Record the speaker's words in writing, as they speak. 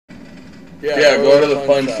Yeah, go to the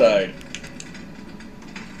fun side.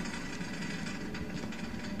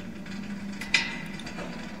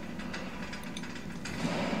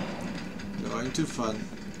 Going to fun.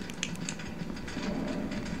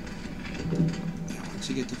 And once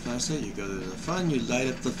you get the flashlight, you go to the fun, you light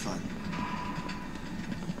up the fun.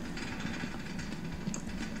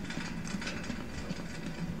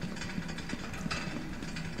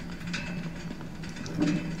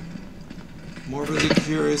 Morbidly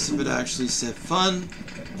curious if it actually said fun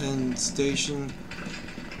and station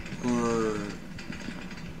or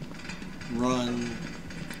run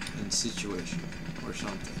and situation or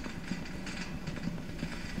something.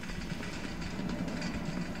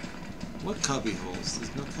 What cubby holes?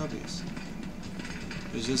 There's no cubbies.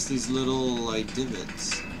 There's just these little like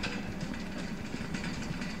divots.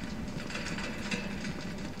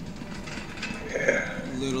 Yeah.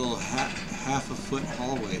 Little half a foot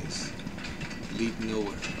hallways lead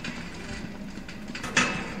nowhere.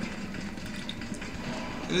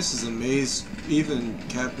 This is a maze even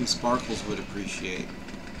Captain Sparkles would appreciate.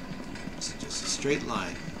 It's just a straight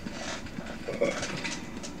line.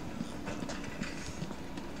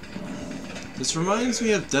 This reminds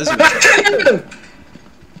me of Desert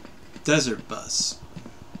Bus.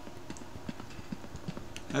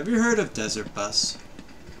 Have you heard of Desert Bus?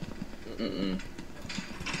 Mm-mm.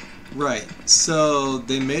 Right, so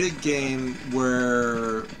they made a game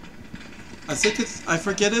where I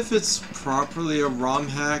forget if it's properly a ROM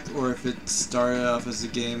hack or if it started off as a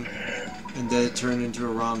game and then it turned into a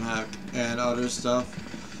ROM hack and other stuff,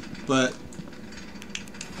 but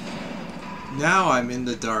now I'm in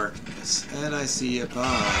the darkness and I see a bug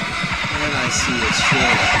and I see a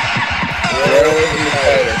ship.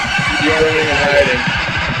 You're running and hiding.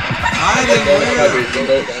 Hiding where?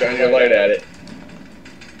 Don't shine your light at it.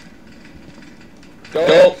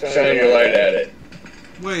 Don't shine your light at it.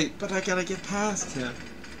 Wait, but I gotta get past him.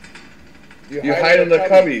 You hide in the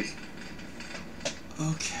cubbies.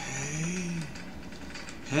 Okay.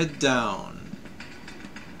 Head down.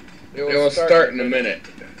 It will start in a minute.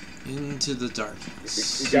 Into the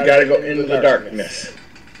darkness. You gotta go into the darkness.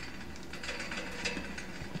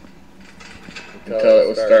 Until it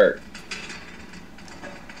will start.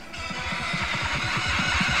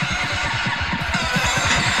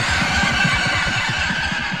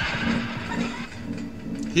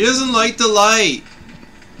 He doesn't like the light.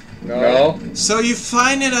 No? So you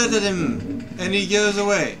find it at him and he goes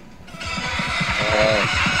away.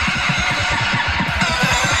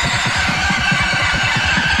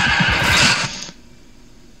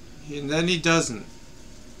 And then he doesn't.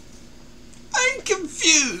 I'm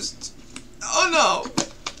confused. Oh no.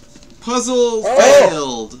 Puzzle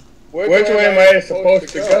failed. Which way am I supposed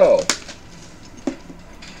to go?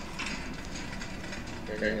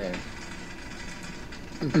 Hang on.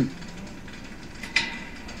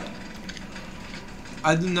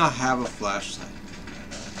 I do not have a flashlight.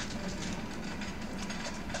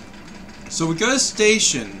 So we go to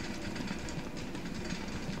station.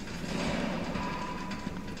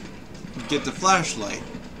 Get the flashlight.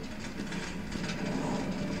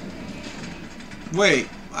 Wait,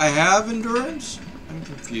 I have endurance? I'm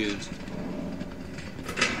confused.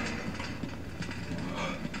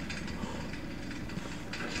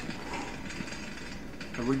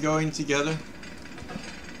 Are we going together?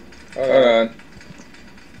 Hold on.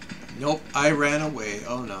 Nope, I ran away.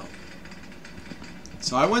 Oh no.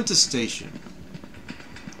 So I went to station.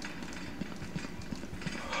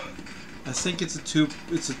 I think it's a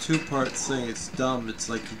two-part thing. It's dumb. It's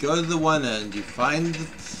like you go to the one end, you find the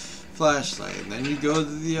flashlight, and then you go to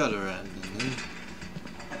the other end, and then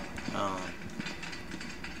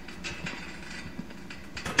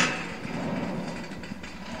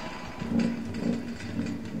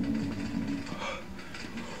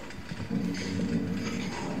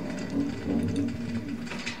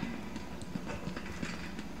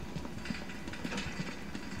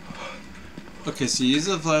okay, so you use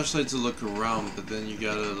the flashlight to look around, but then you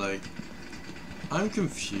gotta, like... I'm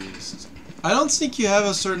confused. I don't think you have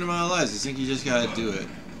a certain amount of lives. I think you just gotta do it.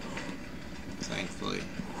 Thankfully.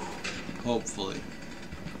 Hopefully.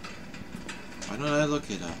 Why don't I look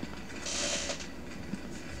it up?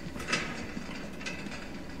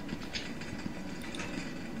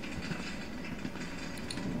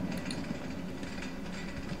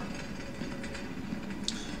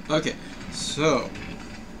 Okay, so...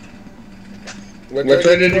 Which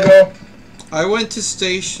way did you go? I went to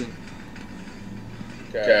station.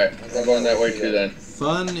 Okay, I'm going that way too then.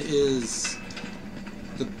 Fun is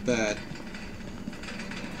the bad.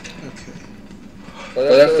 Okay. So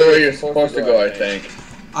that's the way you're supposed to go, I think.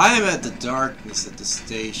 I am at the darkness at the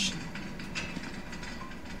station.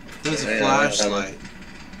 There's a flashlight.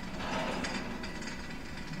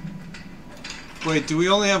 Wait, do we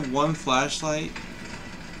only have one flashlight?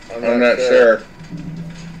 I'm not sure.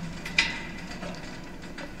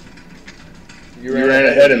 You ran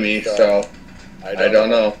ahead of me, so I don't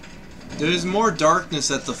know. There's more darkness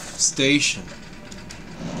at the station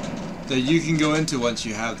that you can go into once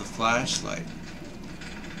you have the flashlight.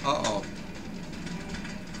 Uh-oh.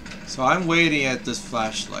 So I'm waiting at this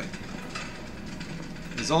flashlight.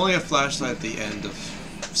 There's only a flashlight at the end of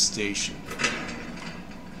station.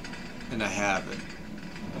 And I have it.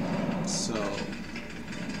 So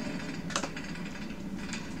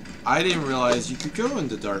I didn't realize you could go in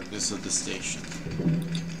the darkness of the station.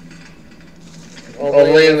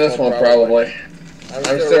 Only in this one, probably.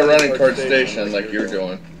 I'm still running towards station like you're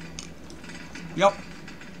doing. Yep.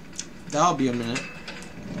 That'll be a minute.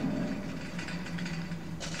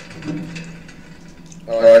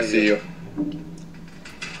 Oh, I see you.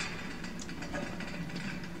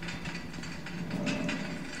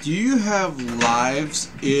 Do you have lives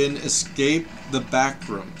in Escape the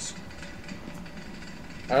Backrooms?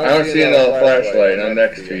 I don't see another flashlight. I'm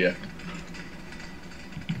next to you.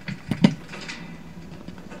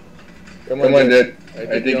 Come on, dude.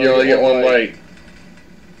 I think you only get one light.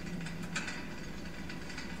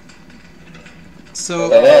 So.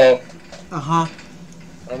 Hello? Uh-huh.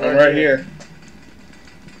 I'm right here.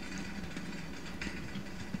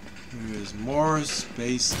 There's more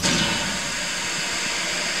space.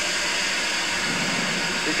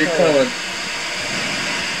 Keep coming.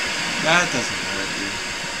 That doesn't hurt you.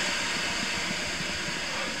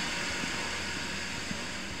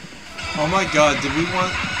 Oh my god, did we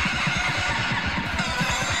want...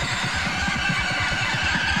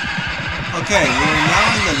 Okay, we're now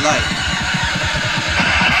in the light.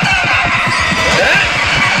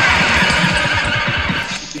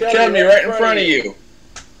 He killed me right in front of you.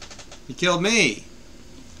 He killed me.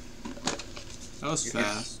 That was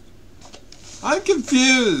fast. I'm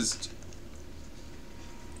confused.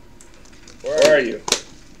 Where are you?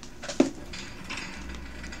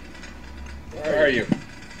 Where are you?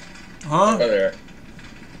 Huh? Go there.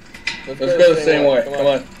 Let's go the same way. Come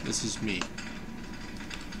on. This is me.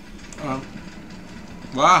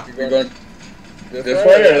 Wow. You're going this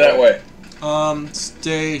way or that way?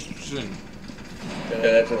 Station. Yeah,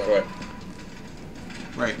 that's this way.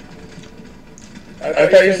 Right. I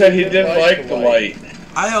thought you said he didn't like the light.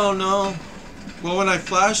 I don't know. Well, when I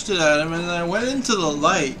flashed it at him and then I went into the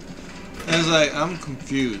light, I was like, I'm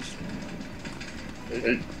confused.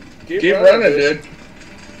 Keep running, dude.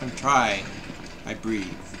 I'm trying. I breathe.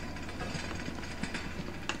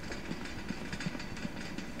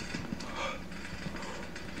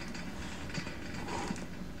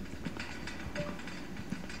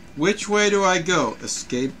 Which way do I go?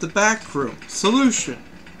 Escape the back room. Solution.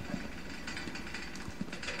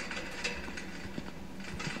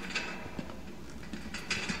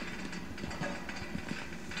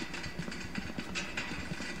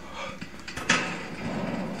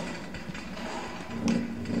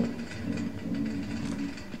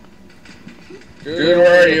 Dude,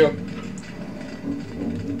 where are you?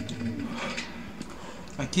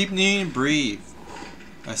 I keep needing to breathe.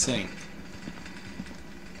 I think.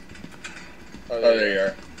 Oh, there you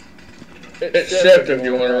are. Hit shift if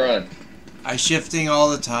you want to run. I'm shifting all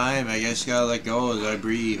the time. I guess you gotta let go as I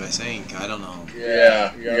breathe, I think. I don't know.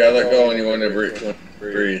 Yeah, you gotta let go when you want to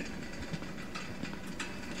breathe.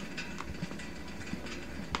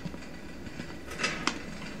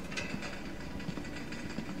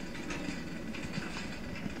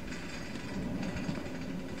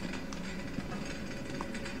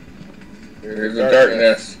 Here's the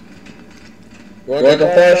darkness. You want the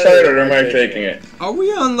flashlight or am I taking it? Are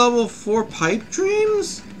we on level 4 pipe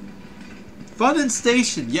dreams? Fun and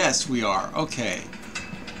station. Yes, we are. Okay.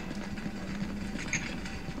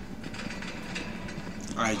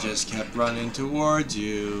 I just kept running towards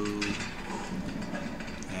you.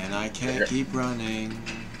 And I can't keep running.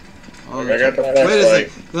 Oh, I got the flashlight. wait a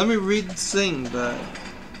second. Let me read this thing back.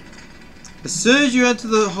 As soon as you enter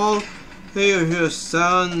the hall, you hear a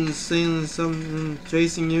sound saying something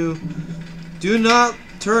chasing you. Do not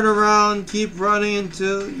turn around. Keep running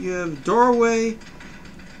until you have a doorway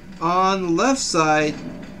on the left side.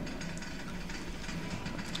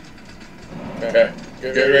 Okay,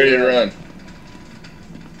 get ready to run.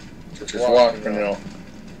 Just walk for now.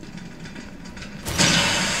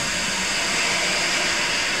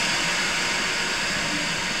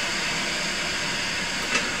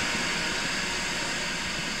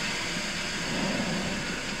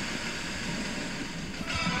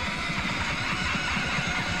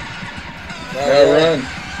 Now run.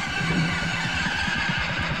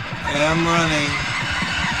 I'm running.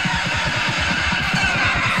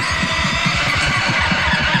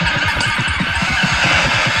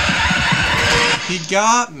 He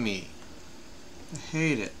got me. I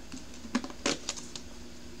hate it.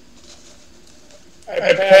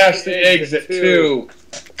 I passed the exit too.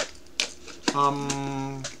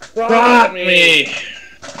 Brought me.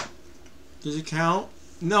 Does it count?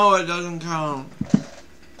 No, it doesn't count.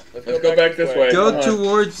 Let's go back this way. Go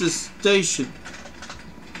towards the station.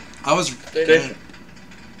 I was Station.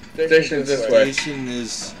 Station's this way. Station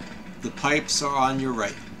is the pipes are on your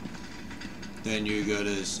right. Then you go to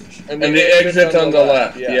the station. And the exit's on the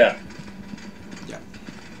left. Yeah.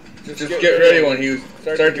 Just get ready when you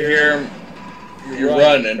start to hear him. You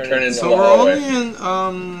run and turn into the hallway. So we're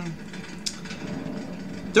only in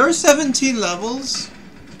there are 17 levels.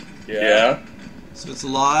 Yeah. So it's a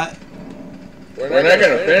lot. We're not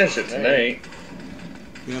gonna finish it tonight.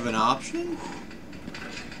 We have an option?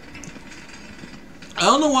 I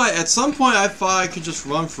don't know why. At some point I thought I could just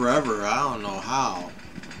run forever. I don't know how.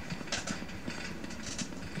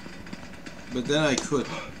 But then I couldn't.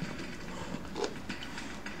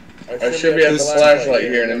 I should be at the flashlight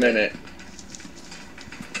here in a minute.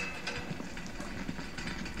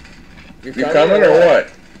 You coming or what?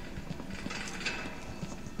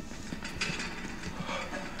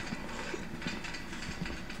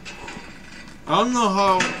 I don't know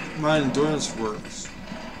how my endurance works.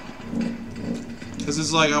 Because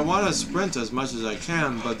it's like I want to sprint as much as I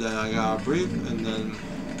can, but then I gotta breathe and then...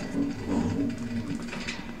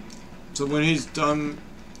 So when he's done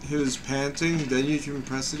his panting, then you can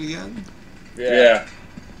press it again? Yeah.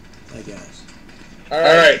 I guess.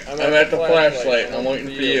 Alright, I'm at the flashlight. I'm waiting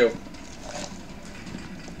for you.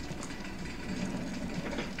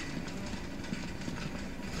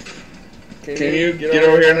 Can you get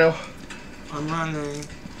over here now? I'm running.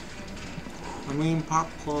 I'm eating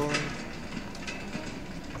popcorn.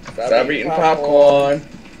 Stop eating popcorn.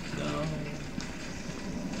 No.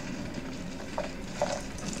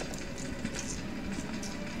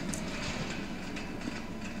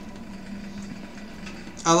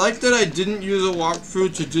 I like that I didn't use a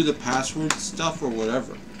walkthrough to do the password stuff or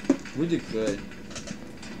whatever. Really good.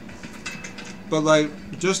 But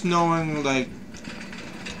like, just knowing like...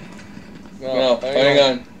 No, hang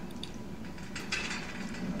on.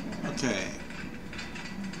 Okay.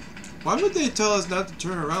 Why would they tell us not to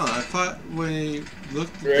turn around? I thought we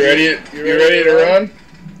looked... You ready to run?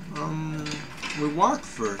 We walk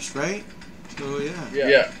first, right? So yeah.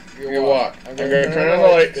 Yeah, you walk. I'm gonna turn on the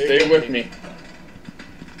light. Stay with me.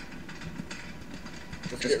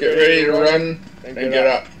 Just get ready to run and get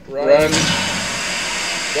up. Run.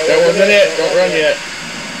 That wasn't it. Don't run yet.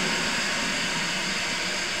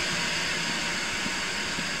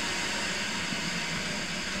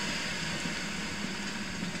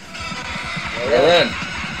 Run.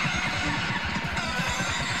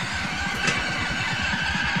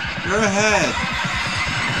 You're ahead.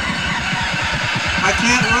 I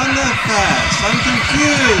can't run that fast. I'm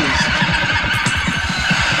confused.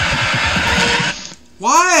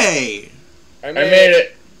 Why? I made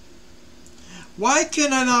it. Why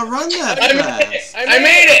can I not run that fast? I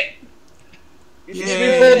made it. You should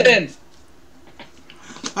be pulled in.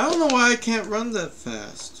 I don't know why I can't run that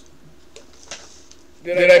fast.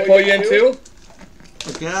 Did I pull you in too?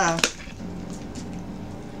 Yeah.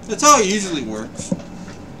 That's how it usually works.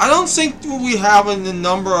 I don't think we have in the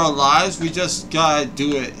number of lives. We just gotta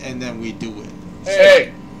do it, and then we do it.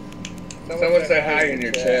 Hey, someone say hi in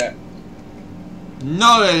your chat.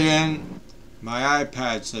 No, they didn't. My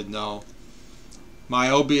iPad said no. My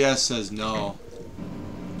OBS says no.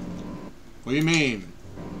 What do you mean?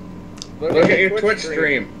 Look at your Twitch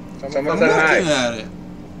stream. Someone said hi. I'm looking at it.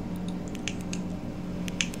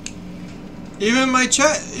 Even my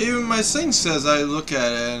chat, even my thing says I look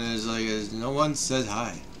at it and it's like no one said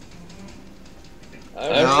hi. I'm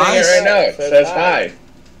seeing it right now. It says hi.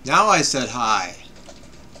 Now I said hi.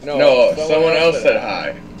 No, someone else said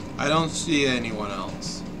hi. I don't see anyone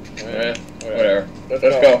else. Whatever. Let's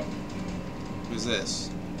go. Who's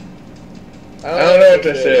this? I don't know what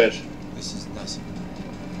this is. This is nothing.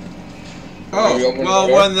 Oh,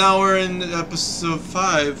 well, now we're in episode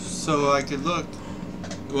 5, so I could look.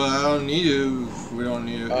 Well, I don't need to. We don't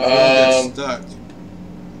need to. We don't get stuck.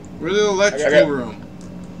 We're in the electrical room.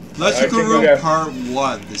 Electrical room part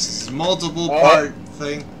 1. This is a multiple part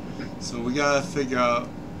thing. So we gotta figure out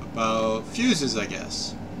about fuses, I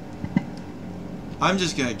guess. I'm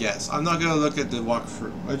just gonna guess. I'm not gonna look at the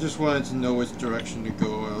walkthrough. I just wanted to know which direction to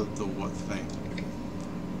go out the what thing.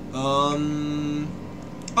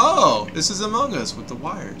 Oh, this is Among Us with the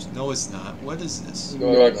wires. No, it's not. What is this?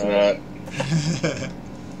 No, it's not.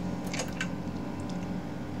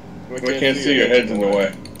 We can't see your head's in the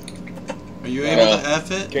way. Are you able to F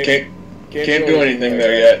it? Can't do anything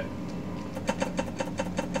there yet.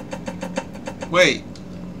 Wait.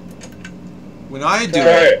 When I do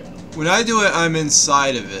it, I'm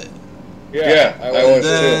inside of it. Yeah, I was too.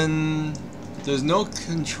 Then there's no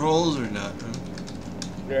controls or nothing.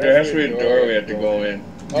 There has to be a door we have to go in.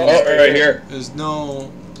 Oh, right here. There's no...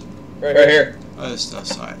 Right here. Oh,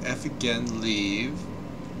 sorry. F again, leave.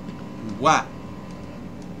 What?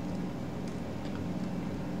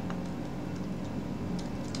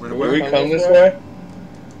 Where we come this way?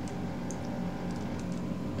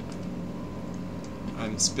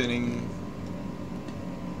 I'm spinning.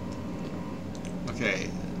 Okay,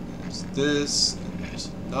 there's this, and there's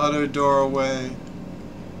another doorway.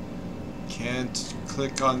 Can't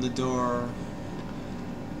click on the door.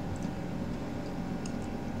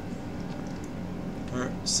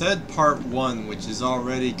 Said part 1, which is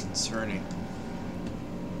already concerning.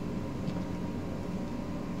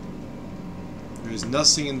 There's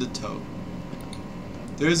nothing in the tote.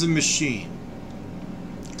 There's a machine.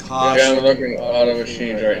 Caution. Yeah, I'm looking at all the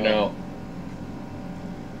machines right now.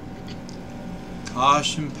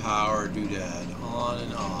 Caution power doodad on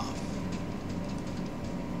and off.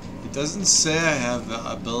 It doesn't say I have the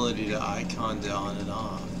ability to icon the on and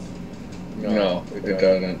off. No, it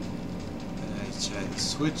doesn't. And I try to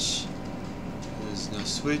switch. There's no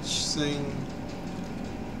switch thing.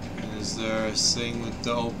 And is there a thing with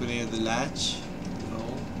the opening of the latch? No.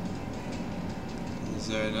 Is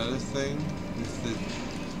there another thing with the...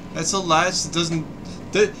 That's a latch that doesn't...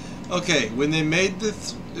 Okay, when they made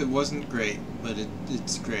this, it wasn't great, but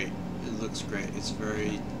it's great. It looks great. It's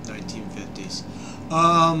very 1950s.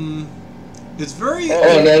 It's very...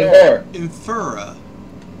 Oh, another door. Infura.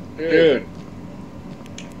 Dude.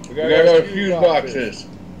 We got our fuse boxes.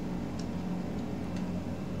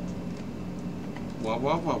 What?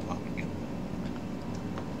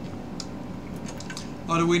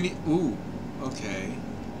 Oh, do we need... Ooh, okay.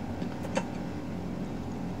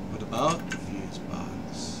 What about the fuse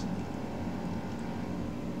box?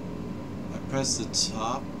 I press the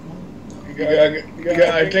top one? No.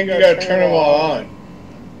 I think you gotta turn them all on.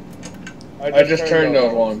 I just turned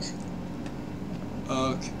those ones.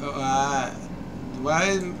 Okay.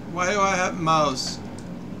 Why do I have mouse?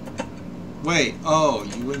 Wait. Oh,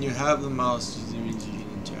 when you have the mouse, it means you can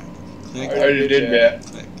interact. Click. I already did that.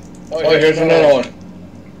 Click. Oh, here's another one.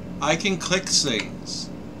 I can click things.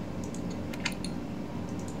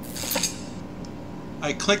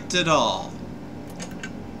 I clicked it all.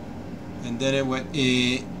 And then it went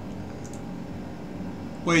eh.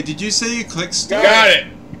 Wait, did you say you clicked stuff? Got it!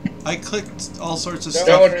 I clicked all sorts of That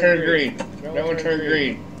stuff. one turned green. That one turned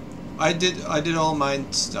green. I did all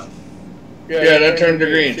mine stuff. Yeah, that turned to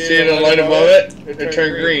green. See the light above it? It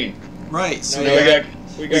turned green. Right, so Now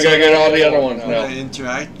we gotta get all the other ones now. I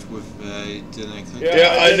interact with did I click?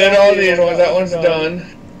 Yeah, I did all these ones. That one's done.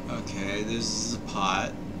 Okay, this is a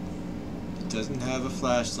pot. It doesn't have a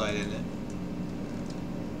flashlight in it.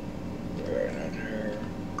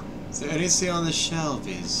 Is there anything on the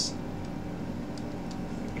shelves?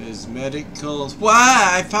 There's medicals. Wow,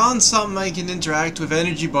 I found something I can interact with.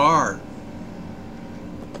 Energy bar.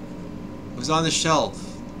 It was on the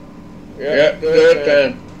shelf. Yeah, good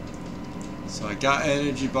then. So I got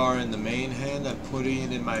energy bar in the main hand. I'm putting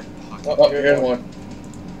it in my pocket. Oh, here's one.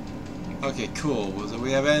 Okay, cool. Well, so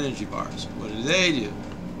we have energy bars. What do they do?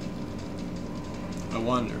 I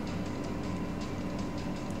wonder.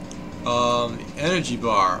 Energy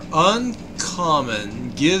bar.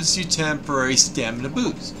 Uncommon. Gives you temporary stamina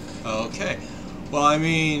boost. Okay. Well, I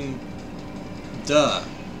mean... Duh.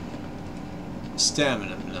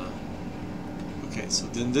 Stamina, no. Okay, so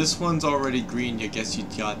then this one's already green. I guess you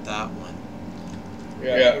got that one.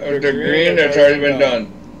 Yeah, the green, that's already been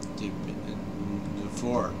done.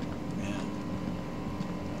 Before. Yeah.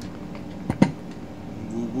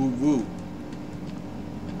 Woo, woo, woo.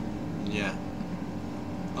 Yeah.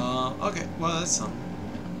 Okay, well, that's something.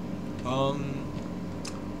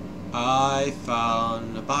 I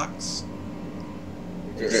found a box.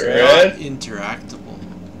 Is it red? Interactable.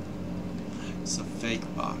 It's a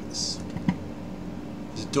fake box.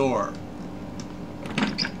 There's a door.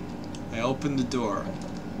 I opened the door.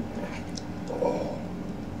 Oh.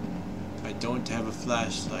 I don't have a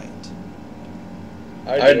flashlight.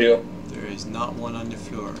 I do. There is not one on the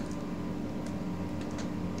floor.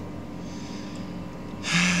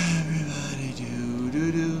 Everybody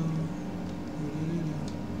do.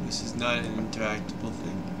 This is not an interactable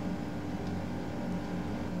thing.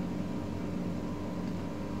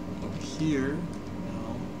 Up here,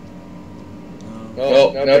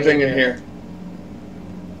 no. No, nothing in here.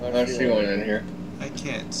 I don't see one in here. I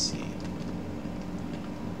can't see.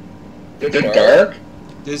 It's dark?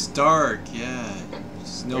 It's dark, yeah.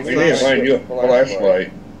 There's no We need to find you a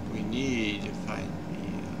flashlight. We need to find me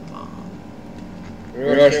a mom. If you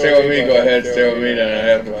want to stay with me, go ahead, stay with me, then I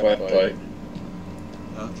have the flashlight.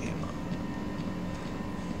 Okay, Mom.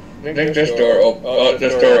 I think this door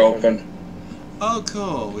opened. Oh,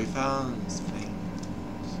 cool. We found things.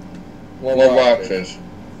 More boxes.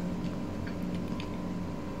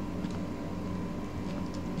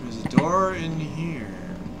 There's a door in here.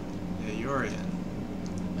 Yeah, you're in.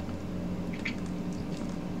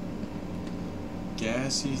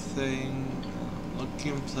 Gassy thing.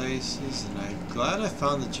 Looking places, and I'm glad I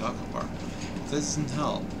found the chocolate bar. It doesn't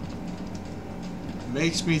help. It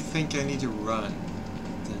makes me think I need to run.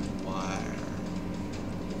 Then why?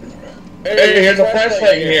 Hey, here's a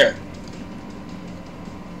flashlight in here.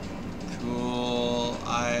 Cool.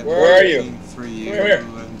 I'm Where are you? looking for you. Come here.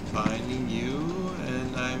 I'm finding you,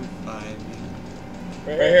 and I'm finding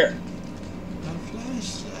Right here. a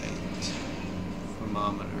flashlight.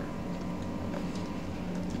 Thermometer.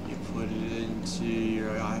 You put it into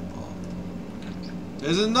your eyeball.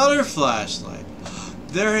 There's another flashlight.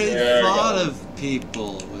 They thought of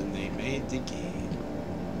people when they made the game.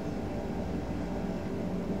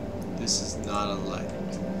 This is not a light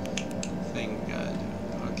thing we gotta do.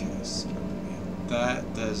 Okay, so we have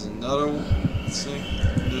that. There's another thing.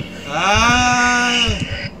 Ah!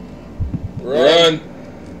 Run.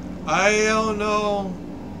 I don't know.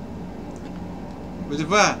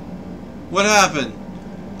 What happened?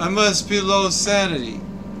 I must be low sanity.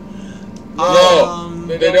 No,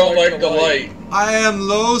 they don't like the light. I am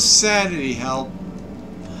low sanity. Help.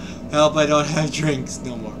 Help, I don't have drinks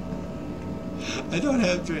no more. I don't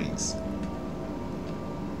have drinks.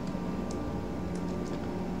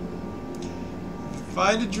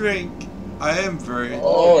 Find a drink. I am very...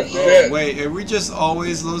 Oh, shit. Wait, are we just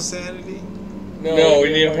always low sanity? No,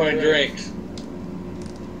 we need to find drinks.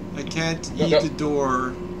 I can't eat the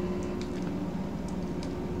door.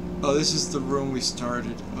 Oh, this is the room we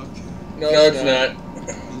started. Okay. No, it's not.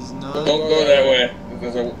 It's not. Don't go that way.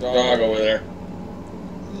 There's a dog over there.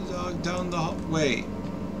 The dog down the hall. Wait.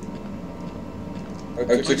 It's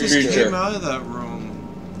I a just creature. came out of that room.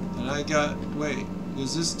 And I got... Wait.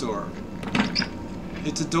 There's this door.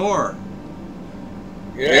 It's a door.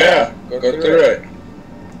 Yeah, go through it.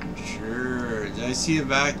 Sure. Did I see a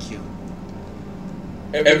vacuum?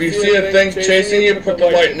 If you see a thing chasing you, put the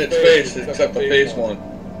light in its face, except the face one.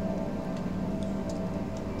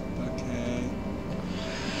 Okay.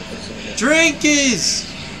 Drinkies!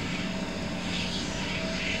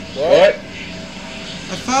 What?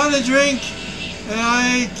 I found a drink, and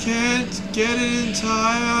I can't get it in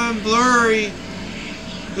time. I'm blurry.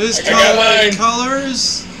 There's I got mine.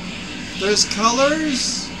 colors. There's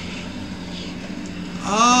colors.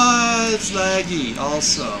 Ah, it's laggy.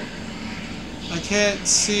 Also, I can't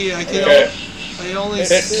see. I can. Okay. I only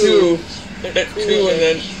Hit see. two, and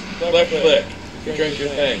then left click. You drink your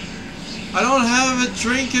thing. I don't have a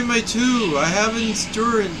drink in my tube. I have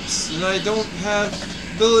endurance, and I don't have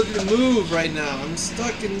ability to move right now. I'm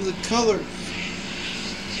stuck in the colors.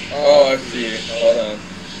 Oh, I see it. Hold on.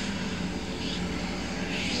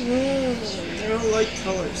 I don't like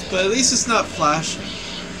colors, but at least it's not flashing.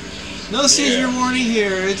 No seizure warning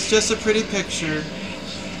here. It's just a pretty picture.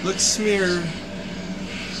 Looks smear.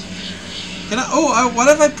 Can I? Oh, what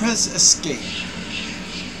if I press escape?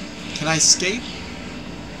 Can I escape?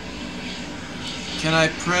 Can I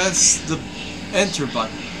press the enter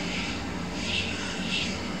button?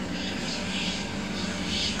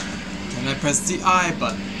 Can I press the I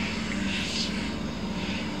button?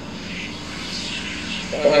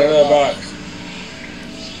 Another box.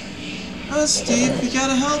 Oh, Steve, you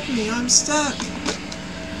gotta help me. I'm stuck.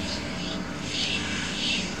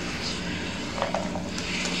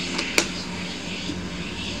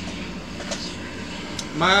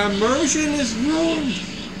 My immersion is ruined.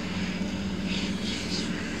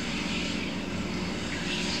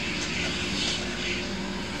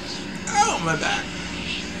 Oh, my back.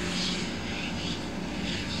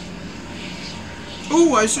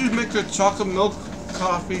 Ooh, I should make a chocolate milk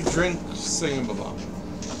coffee drink thingamabob.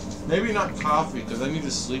 Maybe not coffee, because I need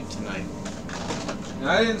to sleep tonight. And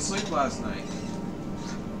I didn't sleep last night.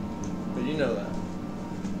 But you know that.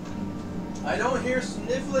 I don't hear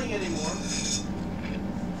sniffling anymore.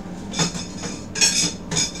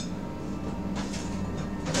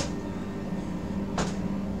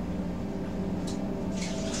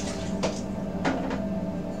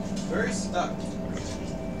 Very stuck.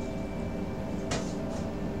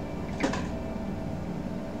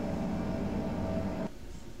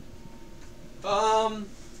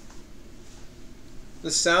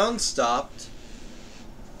 The sound stopped.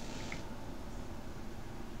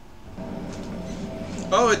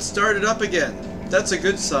 Oh, it started up again. That's a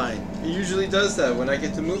good sign. It usually does that when I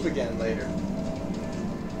get to move again later.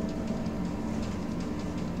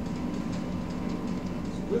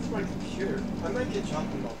 With my computer, I might get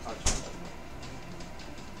chocolate milk hot chocolate.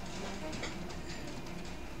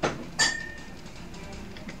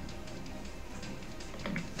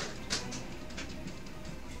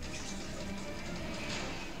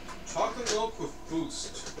 Chocolate milk with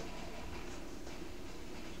boost.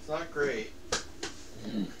 It's not great.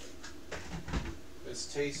 It's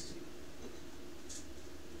tasty.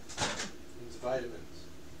 It's vitamins.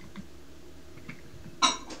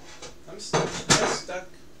 I'm stuck.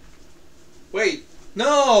 Wait,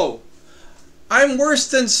 no! I'm worse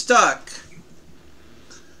than stuck.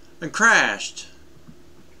 I crashed.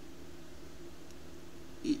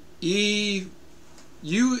 UE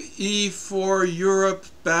for Europe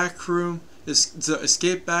backroom.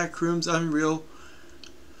 Escape backrooms. Unreal.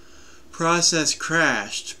 Process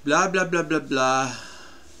crashed. Blah blah blah blah blah.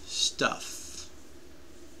 Stuff.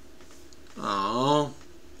 Oh.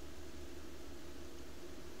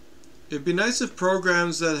 It'd be nice if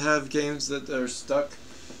programs that have games that are stuck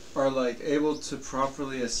are like able to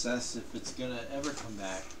properly assess if it's gonna ever come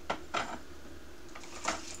back.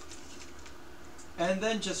 And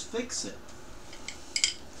then just fix it.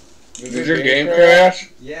 Did your game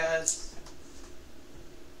crash? Yes.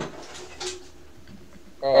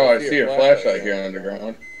 Oh, I see your flashlight here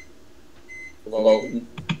underground. Floating.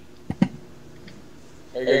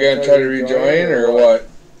 Are you gonna try to rejoin or what?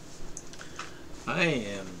 I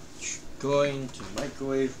am going to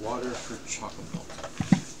microwave water for chocolate milk.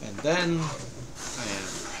 And then I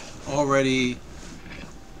am already.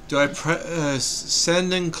 Do I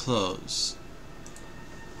send and close?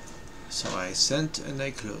 So I sent and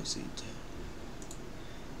I close it.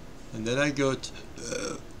 And then I go to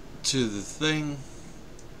the thing.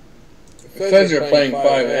 It says you're playing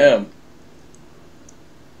 5M.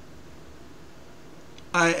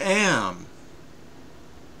 I am.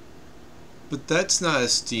 But that's not a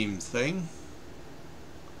Steam thing.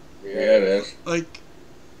 Yeah, it is. Like,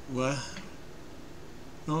 what?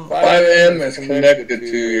 No. 5M is connected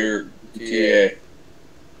to your GTA.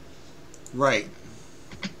 Right.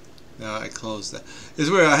 Now I closed that. It's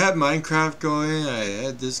weird. I had Minecraft going. I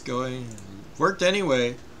had this going. It worked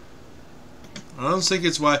anyway. I don't think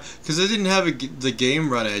it's why, because I didn't have the game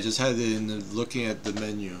running. I just had it in the looking at the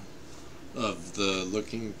menu of the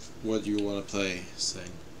looking what you want to play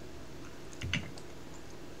thing.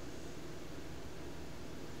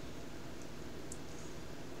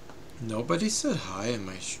 Nobody said hi in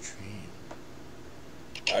my stream.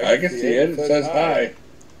 I can see it. It says hi.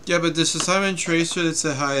 Yeah, but there's a Simon Tracer that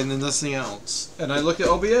said hi and then nothing else. And I look at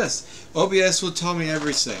OBS. OBS will tell me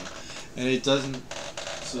everything. And it doesn't,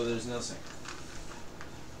 so there's nothing.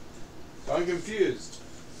 So I'm confused.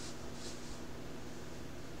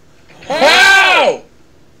 Ow!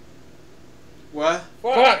 What?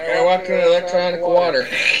 Fuck, I walked into electronic water.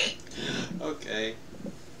 Okay.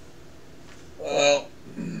 Well,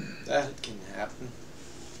 that can happen.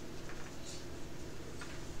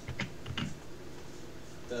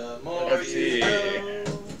 The more let's see. you know.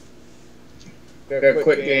 Got a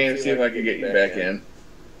quick game, see if I can get you back in.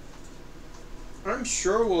 I'm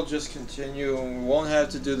sure we'll just continue and we won't have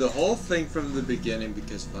to do the whole thing from the beginning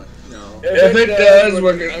because fuck no. If it does,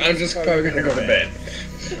 I'm just probably gonna go to bed.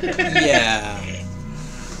 Yeah.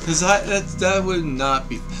 Because that would not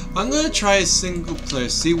be. I'm gonna try a single player,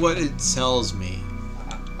 see what it tells me.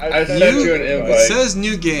 I sent you an invite. It says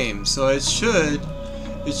new game, so it should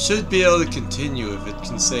be able to continue if it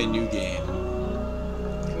can say new game.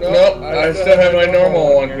 Nope, I still have my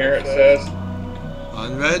normal one here. It says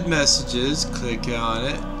unread messages. Click on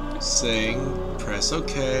it, saying press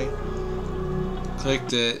OK.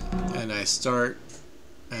 Clicked it, and I start,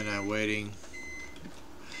 and I'm waiting.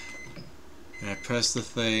 And I press the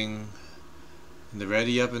thing, and the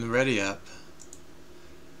ready up and the ready up.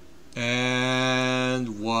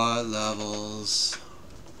 And what levels?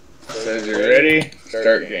 Says you're ready.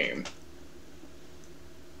 Start game.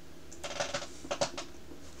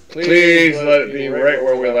 Please let it be right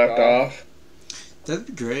where we left off. That'd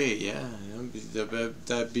be great, yeah.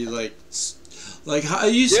 That'd be like how are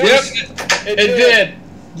you supposed It did.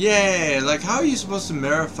 Yeah, like how are you supposed to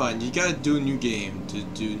marathon? You gotta do a new game to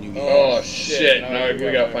do a new game. Oh shit! Now we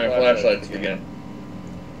gotta find flashlights again.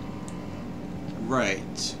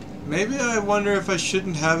 Right. Maybe I wonder if I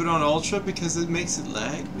shouldn't have it on Ultra because it makes it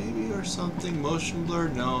lag, maybe, or something. Motion blur?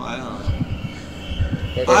 No, I don't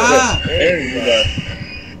know. There you go.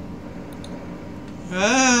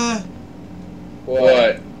 Ah! What?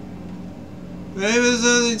 Maybe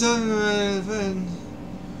there's something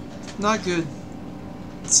not good.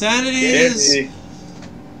 Sanity is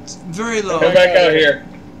very low. Come back out here.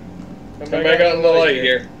 Come back out in the light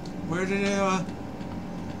here. Where did it?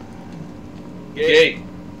 Gate.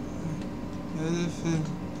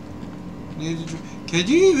 Can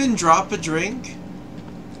you even drop a drink?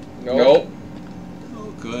 Nope.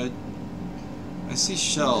 Oh, good. I see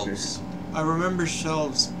shelves. I remember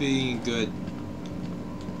shelves being good.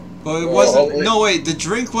 But it wasn't. No, wait. The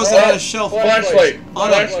drink wasn't on a shelf. Flashlight.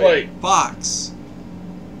 On a box.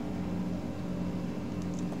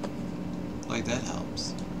 Like that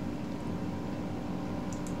helps.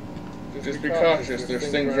 Just be cautious. There's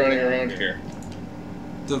things running around here.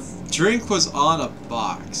 The drink was on a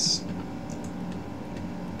box.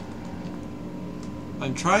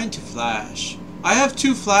 I'm trying to flash. I have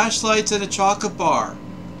 2 flashlights and a chocolate bar.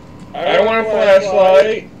 I don't want a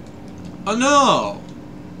flashlight. Oh no!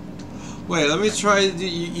 Wait, let me try the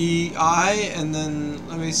EI and then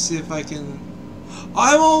let me see if I can...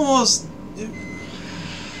 I'm almost...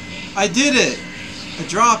 I did it! I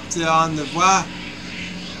dropped it on the... Wow.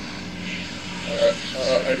 I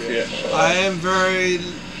see it. I am very...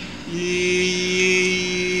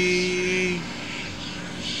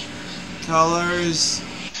 Colors...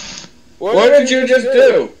 What did you just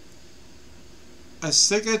do? I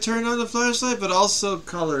think I turned on the flashlight, but also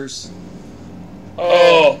colors.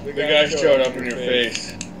 Oh, the guy showed up in your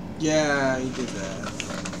face. Yeah, he did that.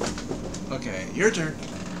 Okay, your turn.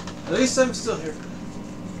 At least I'm still here.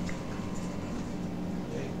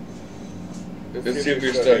 Let's see if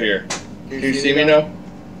you're still here. Can you see me now?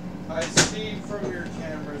 I see from your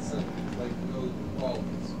cameras that like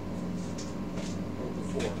always. Or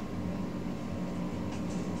before.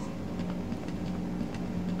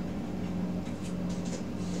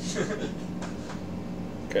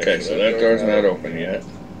 Okay, so that door's not open yet.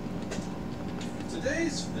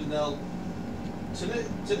 Today's vanilla.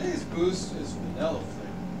 Today's boost is vanilla flavor.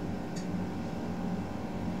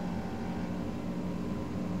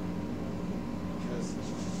 Because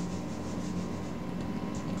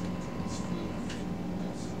it's food.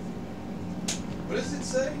 What does it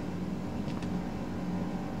say?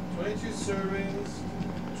 22 servings,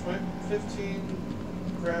 15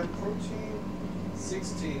 gram protein,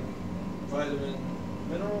 16 vitamin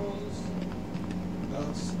minerals,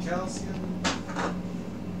 calcium,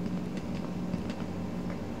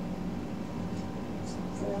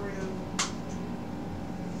 thorium.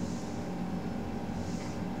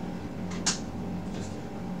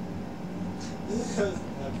 Just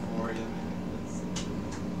have thorium.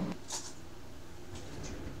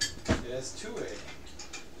 It has 2A.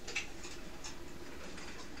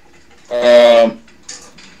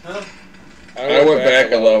 Huh? I went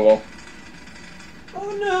back a level.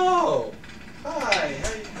 Oh no! Hi,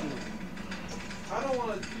 how you doing? I don't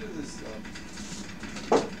want to do this stuff.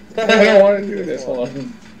 I don't want to do this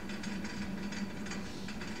one.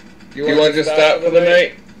 You want to just stop for the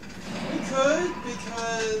night? We could,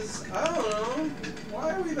 because, I don't know, why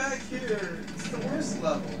are we back here? It's the worst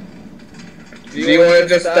level. Do you want to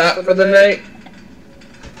just stop for the night?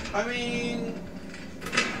 I mean,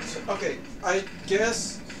 okay, I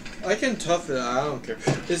guess I can tough it out, I don't care.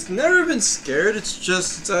 It's never been scared, it's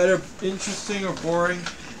either interesting or boring,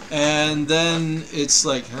 and then it's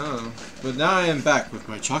like, oh. But now I am back with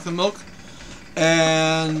my chocolate milk,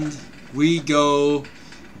 and we go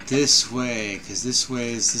this way, because this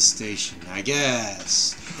way is the station, I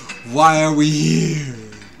guess. Why are we here?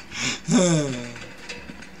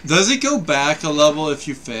 Does it go back a level if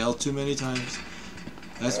you fail too many times?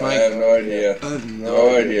 That's my... I have no idea. I have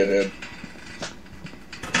no idea, dude.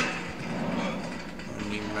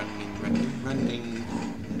 Running.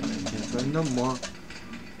 I can't run no more.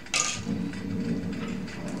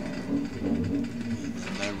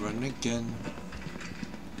 And I run again.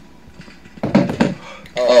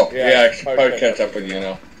 Oh, yeah, I should probably catch up with you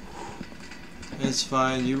now. It's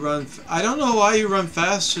fine, you run... I don't know why you run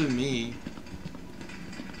faster than me.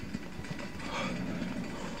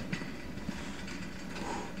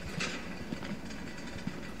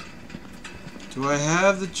 Do I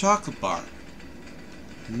have the chocolate bar?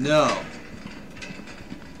 No.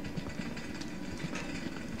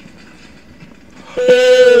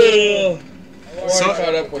 So I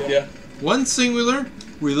caught up with you. One thing we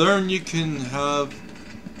learned you can have,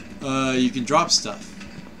 you can drop stuff.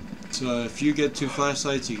 So if you get 2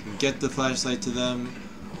 flashlights, you can get the flashlight to them,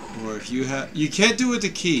 or if you have, you can't do it with the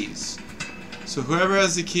keys. So whoever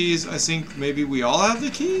has the keys, I think maybe we all have the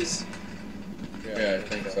keys? Yeah, I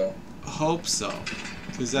think so. Hope so,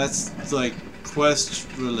 because that's like quest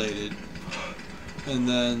related. And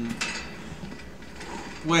then,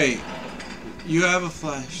 wait, You have a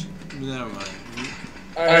flash. Never mind.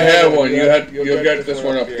 I have one. You'll get this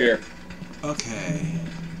one up here. Okay.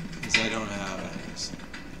 Because I don't have it.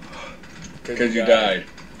 Because you died.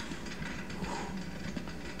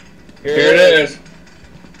 Here it is.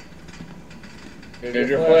 Here's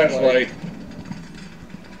your flashlight.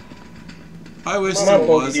 I wish there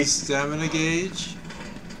was a stamina gauge.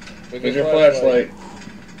 Here's your flashlight.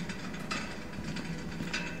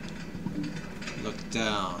 Look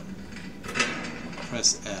down.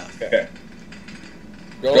 Press F. Okay.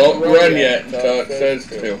 Don't run yet until it says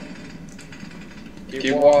to.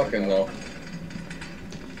 Keep walking though.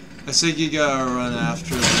 I think you gotta run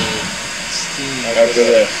after the steam. After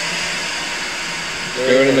this. Do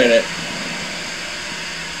it in a minute.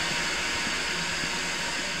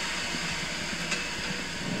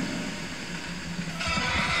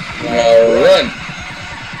 Now run.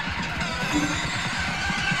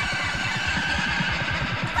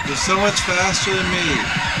 You're so much faster than me.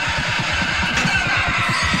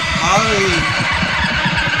 Hurry.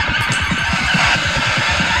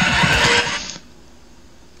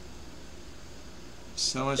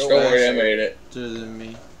 So much Don't worry, I faster made it. than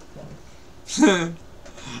me.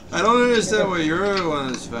 I don't understand why your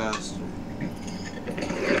one is faster.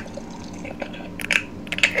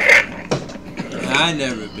 I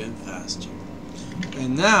never been faster.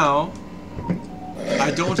 And now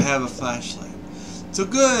I don't have a flashlight. So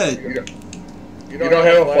good. You don't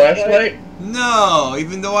have a flashlight? No,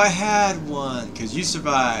 even though I had one, because you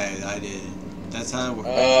survived, I did. That's how it works.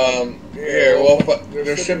 Here, well,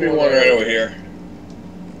 there should be one right over here.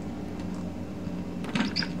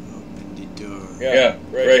 Open the door. Yeah,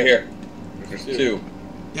 right here. There's two.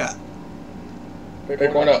 Yeah.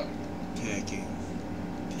 Pick one up. Picking.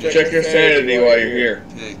 Check your sanity while you're here.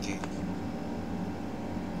 Picking.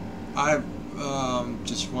 I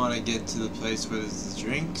just want to get to the place where there's the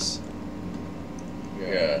drinks.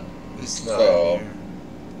 Yeah. It's So. not here.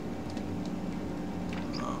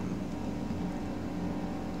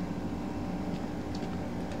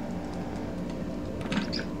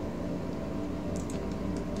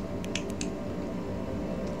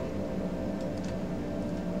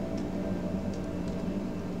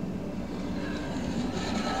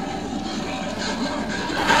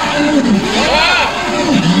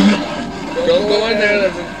 Don't go in there,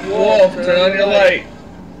 there's a wolf, turn on your light.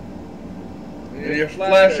 And you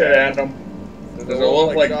flash it at them. There's a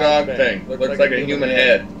wolf-like dog thing. Looks like a human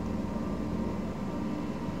head.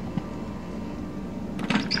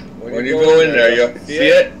 When you go in there, you'll see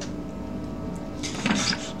it.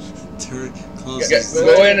 Turn close.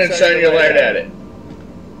 Go in and shine your light at it.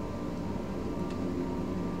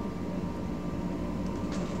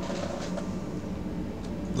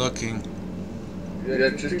 Looking. Yeah,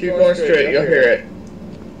 just keep going straight, you'll hear it.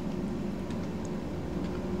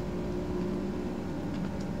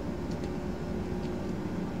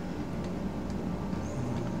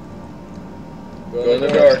 Go in the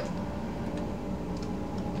door.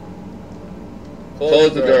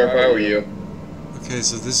 Close the door if I were you. Okay,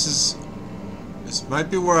 so this might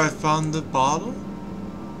be where I found the bottle.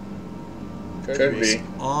 Could be.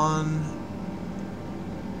 On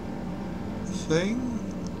thing.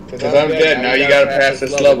 Because I'm dead, now you gotta pass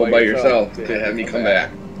this level by yourself to have me come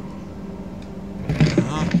back.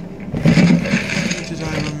 Where did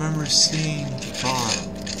I remember seeing the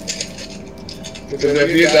bottle? Because if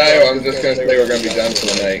you die, I'm just gonna say we're gonna be done for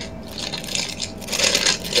the night.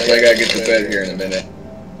 So I gotta get to bed here in a minute.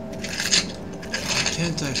 Why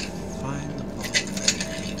can't I find the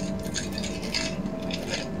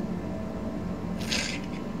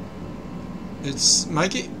bottle? My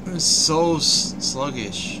game is so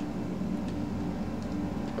sluggish.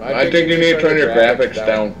 I think you need to turn your graphics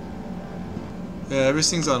down. Yeah,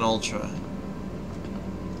 everything's on ultra.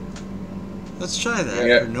 Let's try that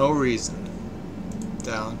Yeah. for no reason.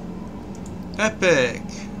 Down. Epic!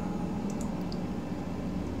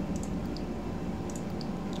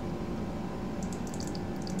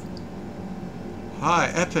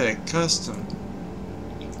 Hi, Epic, custom.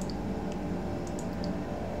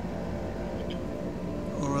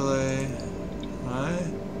 Overlay.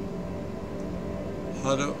 Hi.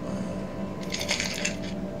 How do...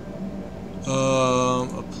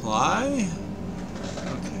 apply?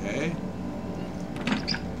 Okay.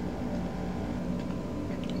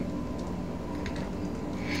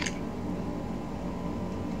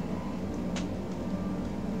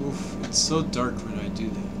 Oof, it's so dark when I do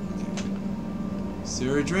that. Okay. Is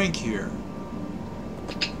there a drink here?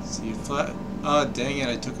 See a flat... Oh, dang it,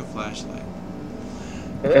 I took a flashlight.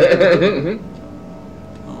 Oh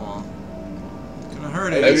well. Not gonna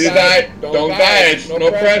heard If it. you die, don't die. It's no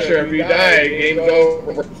pressure. If you die, game's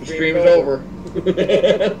over. The stream's over.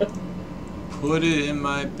 Put it in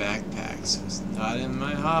my backpack, so it's not in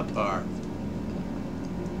my hotbar.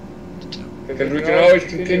 Because we can always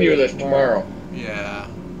continue this tomorrow. Yeah.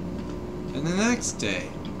 And the next day.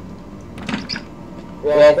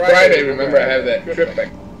 Well, Friday, remember I have that trip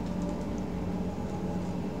back.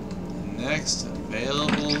 Next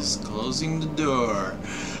availables, closing the door.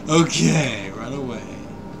 Okay, run away.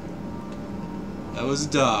 That was a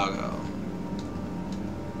doggo.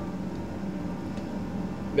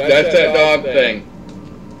 That's that dog thing.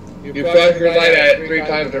 You flush your light at it 3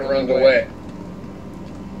 times, it runs away.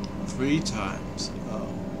 3 times. Oh.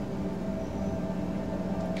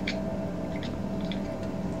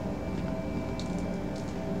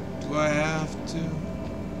 Do I have to?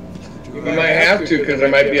 You might have to, because there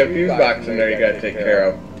might be a fuse box in there you gotta take care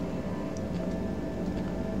of.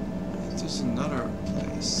 There's another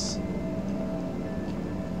place.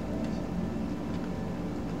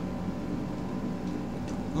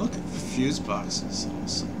 I'm looking for fuse boxes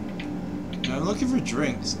also. And I'm looking for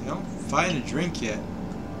drinks. I don't find a drink yet.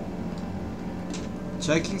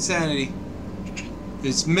 Checking sanity.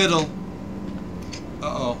 It's middle.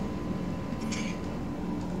 Uh-oh.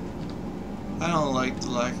 I don't like the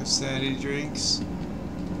lack of sanity drinks.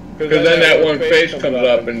 Because then that one face comes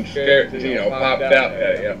up and scares, you know, popped out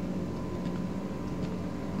at you.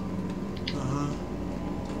 Uh-huh.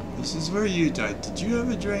 This is where you died. Did you have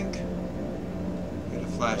a drink? Got a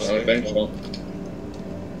flashlight. I don't think so.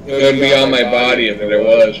 It would be on my body if there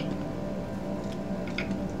was.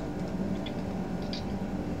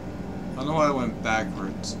 I don't know why I went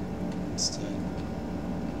backwards instead.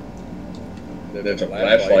 That's a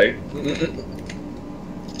flashlight.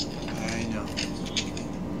 I know.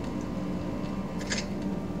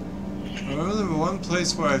 I remember the one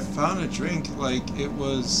place where I found a drink, like it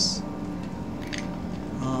was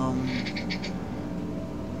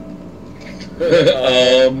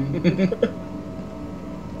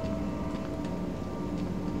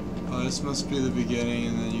oh, this must be the beginning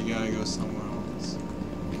and then you gotta go somewhere else.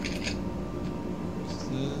 What's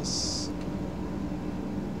this?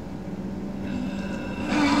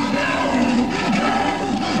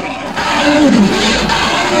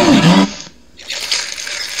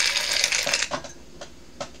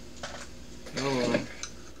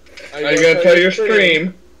 Are you gonna tell your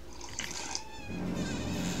stream?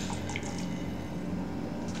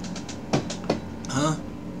 Huh?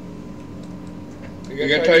 You're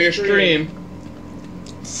gonna tell your stream.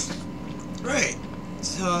 Right.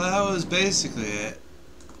 So that was basically it.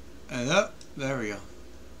 And up, there we go.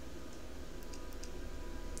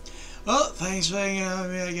 Well, thanks for hanging out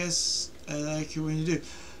with me. I guess I like it when you do.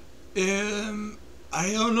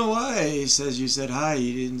 I don't know why he says you said hi.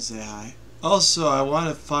 You didn't say hi. Also, I want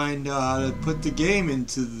to find out how to put the game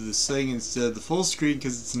into this thing instead of the full screen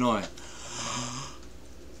because it's annoying.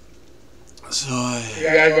 So you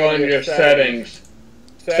gotta go into your settings.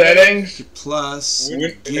 Settings. Plus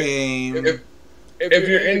game. If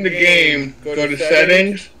you're in the game, go to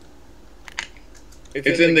settings.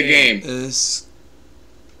 It's in the game. This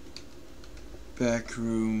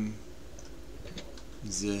backroom.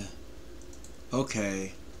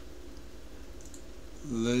 Okay.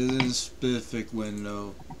 Little specific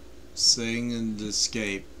window. Sing and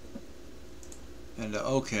escape. And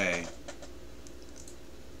okay.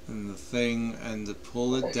 And the thing, and to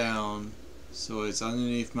pull it down so it's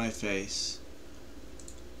underneath my face.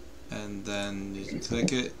 And then you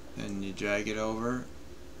click it and you drag it over.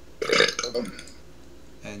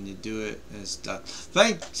 And you do it and it's done.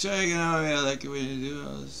 Thanks for hanging out. I like it when you do it.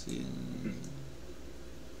 I'll see you in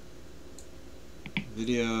the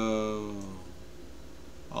video.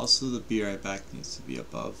 Also, the be right back needs to be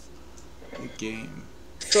above the game.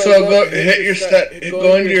 So go hit your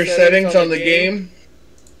go into your settings on the game.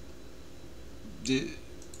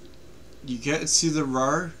 You can't see the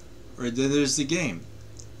RAR, or then there's the game.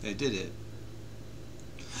 They did it.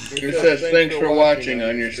 It says thanks for watching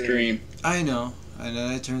on your stream. I know, and then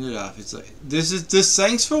I turned it off. It's like this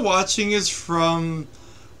thanks for watching is from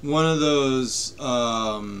one of those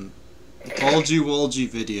bulgy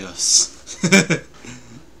videos.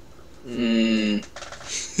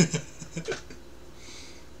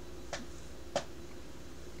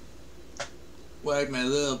 Wag my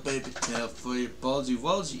little baby tail for your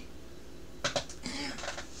bulgy.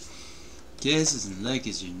 Kisses and lick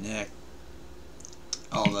is your neck.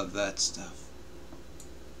 All of that stuff.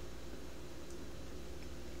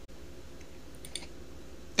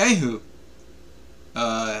 Anywho.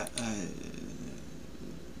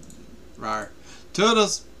 Rar.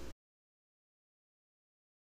 Toodles.